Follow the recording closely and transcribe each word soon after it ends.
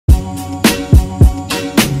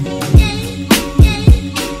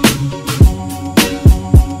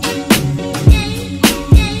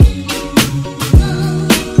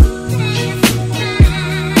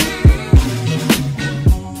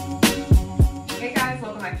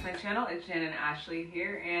It's ShannonAshley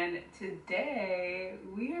here, and today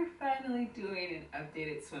we are finally doing an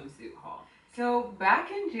updated swimsuit haul. So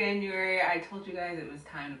back in January, I told you guys it was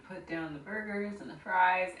time to put down the burgers and the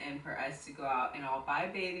fries and for us to go out and all buy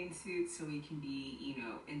bathing suits so we can be, you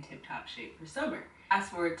know, in tip-top shape for summer.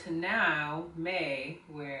 Fast forward to now, May,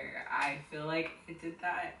 where I feel like I did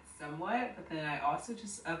that somewhat, but then I also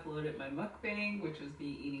just uploaded my mukbang, which was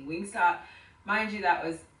me eating Wingstop. Mind you, that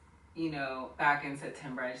was, you know, back in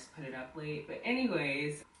September. I just put it up late. But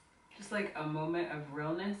anyways, just like a moment of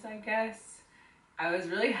realness, I guess. I was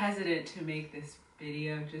really hesitant to make this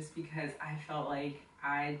video just because I felt like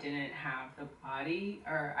I didn't have the body,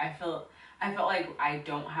 or I felt like I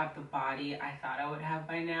don't have the body I thought I would have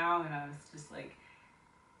by now, and I was just like,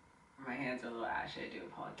 my hands are a little ashy, I do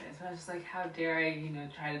apologize. But I was just like, how dare I, you know,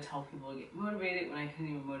 try to tell people to get motivated when I couldn't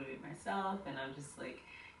even motivate myself. And I'm just like,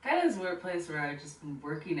 kind of this weird place where I've just been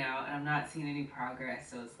working out and I'm not seeing any progress.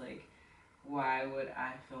 So it's like, why would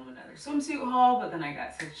I film another swimsuit haul? But then I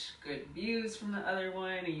got such good views from the other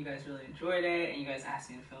one and you guys really enjoyed it and you guys asked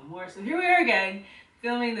me to film more. So here we are again,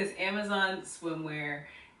 filming this Amazon swimwear,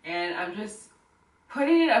 and I'm just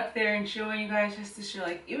putting it up there and showing you guys just to show,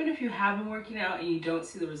 like, even if you have been working out and you don't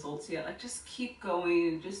see the results yet, like, just keep going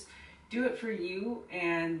and just do it for you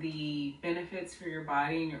and the benefits for your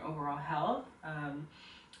body and your overall health.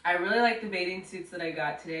 I really like the bathing suits that I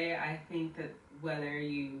got today. I think that whether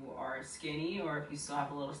you are skinny or if you still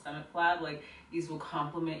have a little stomach flab, like, these will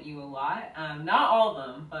complement you a lot. Not all of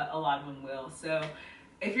them, but a lot of them will. So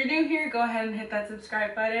if you're new here, go ahead and hit that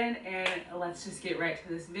subscribe button and let's just get right to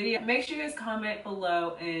this video. Make sure you guys comment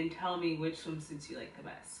below and tell me which swimsuits you like the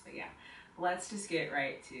best. But yeah, let's just get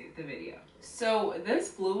right to the video. So this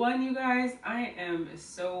blue one, you guys, I am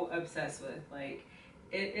so obsessed with. Like,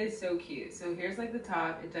 it is so cute. So here's like the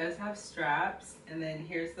top, it does have straps, and then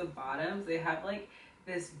here's the bottoms. They have like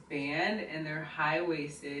this band and they're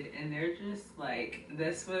high-waisted and they're just like,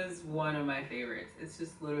 this was one of my favorites. It's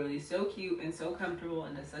just literally so cute and so comfortable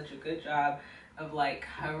and does such a good job of like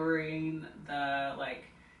covering the like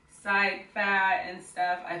side fat and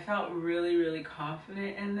stuff. I felt really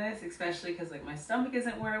confident in this, especially because like my stomach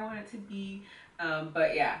isn't where I want it to be.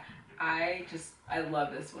 But yeah, I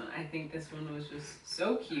love this one. I think this one was just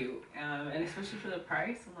so cute, and especially for the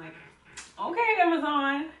price, I'm like, okay,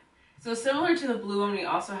 Amazon. So similar to the blue one, we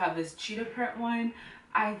also have this cheetah print one.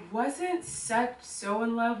 I wasn't so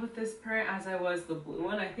in love with this print as I was the blue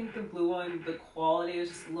one. I think the blue one, the quality is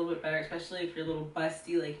just a little bit better, especially if you're a little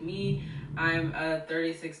busty like me. I'm a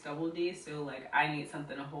 36 double D, so like I need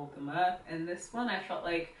something to hold them up. And this one, I felt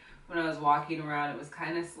like when I was walking around, it was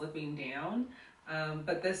kind of slipping down.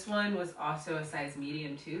 But this one was also a size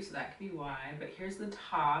medium too, so that could be why. But here's the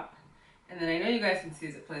top. And then I know you guys can see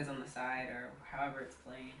as it plays on the side or however it's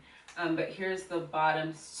playing. But here's the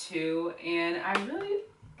bottoms too. And I really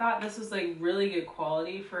thought this was like really good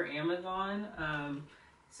quality for Amazon.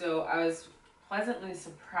 So I was pleasantly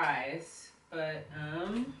surprised, but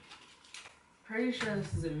pretty sure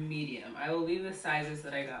this is a medium. I will leave the sizes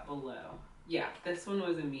that I got below. Yeah, this one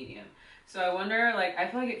was a medium. So I wonder, like, I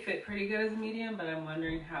feel like it fit pretty good as a medium, but I'm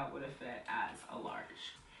wondering how it would have fit as a large.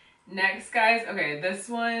 Next, guys, okay, this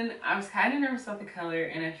one, I was kind of nervous about the color,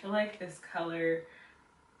 and I feel like this color,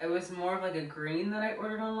 it was more of like a green that I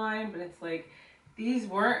ordered online, but it's like, these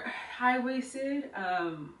weren't high-waisted.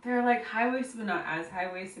 They're like high-waisted, but not as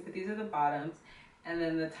high-waisted, but these are the bottoms. And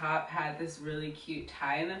then the top had this really cute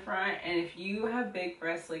tie in the front, and if you have big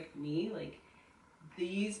breasts like me, like,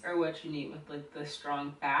 these are what you need with like the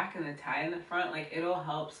strong back and the tie in the front. Like, it'll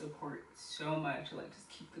help support so much, like just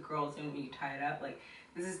keep the girls in when you tie it up. Like,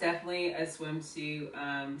 this is definitely a swimsuit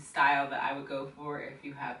style that I would go for if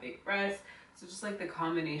you have big breasts. So just like the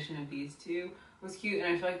combination of these two was cute,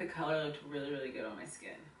 and I feel like the color looked really good on my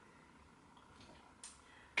skin.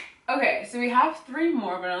 Okay, so we have 3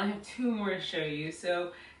 more, but I only have 2 more to show you.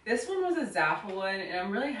 So this one was a Zaful one, and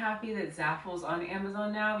I'm really happy that Zaful's on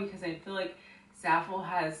Amazon now because I feel like Zaful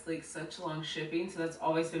has like such long shipping, so that's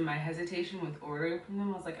always been my hesitation with ordering from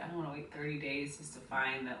them. I was like, I don't want to wait 30 days just to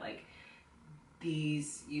find that like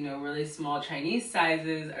these, you know, really small Chinese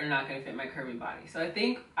sizes are not going to fit my curvy body. So I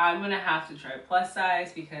think I'm going to have to try plus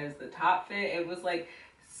size because the top fit, it was like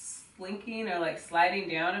slinking or like sliding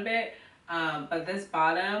down a bit. But this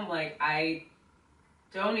bottom, like, I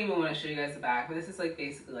don't even want to show you guys the back, but this is like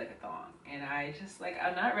basically like a thong. And I just like,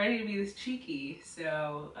 I'm not ready to be this cheeky.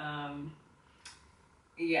 So,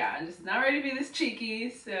 yeah, I'm just not ready to be this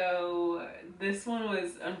cheeky. So this one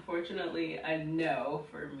was unfortunately a no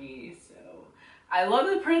for me. So I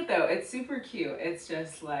love the print though. It's super cute. It's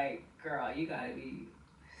just like, girl, you gotta be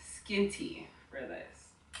skinty for this.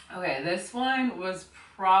 Okay, this one was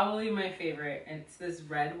probably my favorite. It's this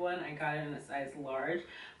red one. I got it in a size large.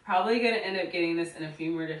 Probably gonna end up getting this in a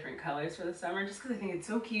few more different colors for the summer just because I think it's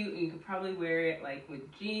so cute and you could probably wear it like with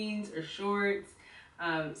jeans or shorts.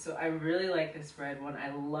 So I really like this red one.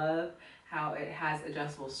 I love how it has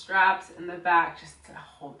adjustable straps in the back just to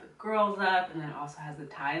hold the girls up, and then it also has the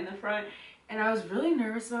tie in the front. And I was really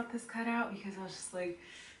nervous about this cutout because I was just like,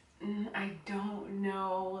 I don't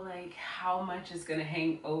know like how much is gonna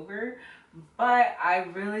hang over, but I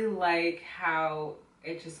really like how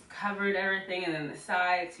it just covered everything, and then the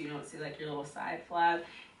sides so you don't see like your little side flap.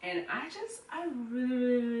 And I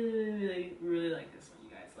really like this one,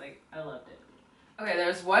 you guys. Like, I loved it. Okay,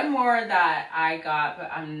 there's one more that I got,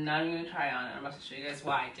 but I'm not even gonna try on it. I'm about to show you guys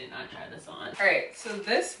why I did not try this on. All right, so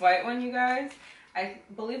this white one, you guys, I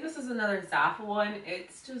believe this is another Zaffa one.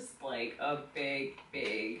 It's just like a big,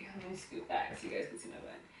 let me scoot back so you guys can see my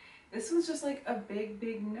butt. This one's just like a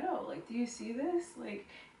big no. Like, do you see this? Like,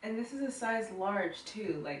 and this is a size large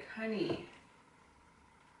too. Like, honey,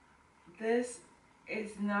 this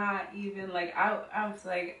is not even like, I was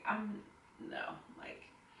like, no, like,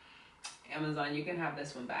 Amazon, you can have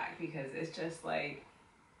this one back because it's just like,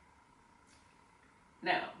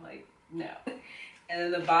 no, like, no. And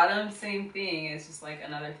then the bottom, same thing. It's just like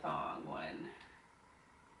another thong one.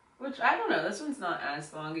 Which, I don't know. This one's not as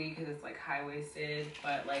thongy because it's like high-waisted.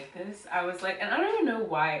 But like this, I was like, and I don't even know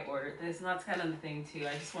why I ordered this. And that's kind of the thing too.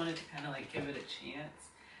 I just wanted to kind of like give it a chance.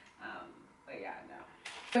 But yeah, no.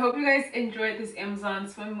 I hope you guys enjoyed this Amazon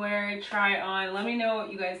swimwear try on. Let me know what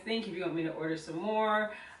you guys think. If you want me to order some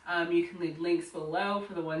more, you can leave links below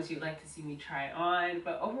for the ones you'd like to see me try on.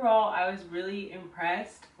 But overall, I was really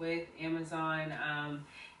impressed with Amazon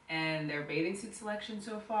and their bathing suit selection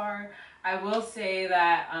so far. I will say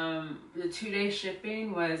that the 2-day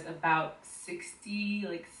shipping was about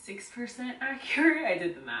 6% accurate. I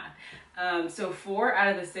did the math. So 4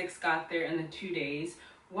 out of the 6 got there in the 2 days.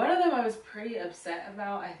 One of them I was pretty upset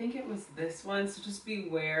about. I think it was this one. So just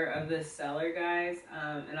beware of this seller, guys.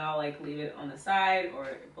 And I'll like leave it on the side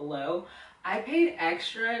or below. I paid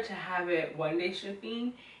extra to have it 1-day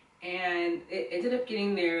shipping, and it ended up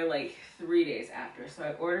getting there like 3 days after. So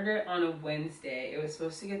I ordered it on a Wednesday. It was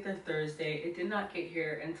supposed to get there Thursday. It did not get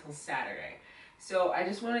here until Saturday. So I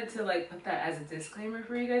just wanted to like put that as a disclaimer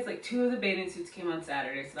for you guys. Like 2 of the bathing suits came on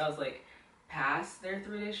Saturday, so that was like past their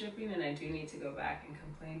 3-day shipping, and I do need to go back and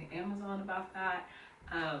complain to Amazon about that.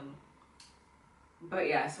 But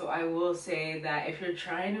yeah, so I will say that if you're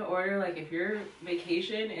trying to order, like if your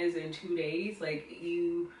vacation is in 2 days, like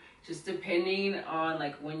you just depending on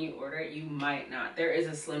like when you order it, you might not. There is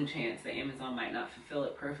a slim chance that Amazon might not fulfill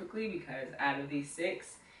it perfectly because out of these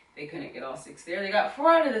 6, they couldn't get all 6 there. They got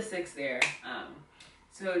 4 out of the 6 there.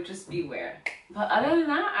 So just beware. But other than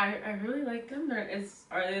that, I really like them.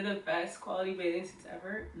 Are they the best quality bathing suits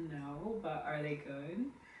ever? No, but are they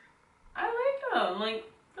good? I like them. Like,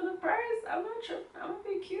 for the price, I'm not sure. I'm gonna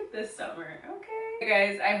be cute this summer. Okay. Hey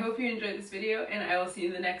guys, I hope you enjoyed this video, and I will see you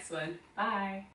in the next one. Bye.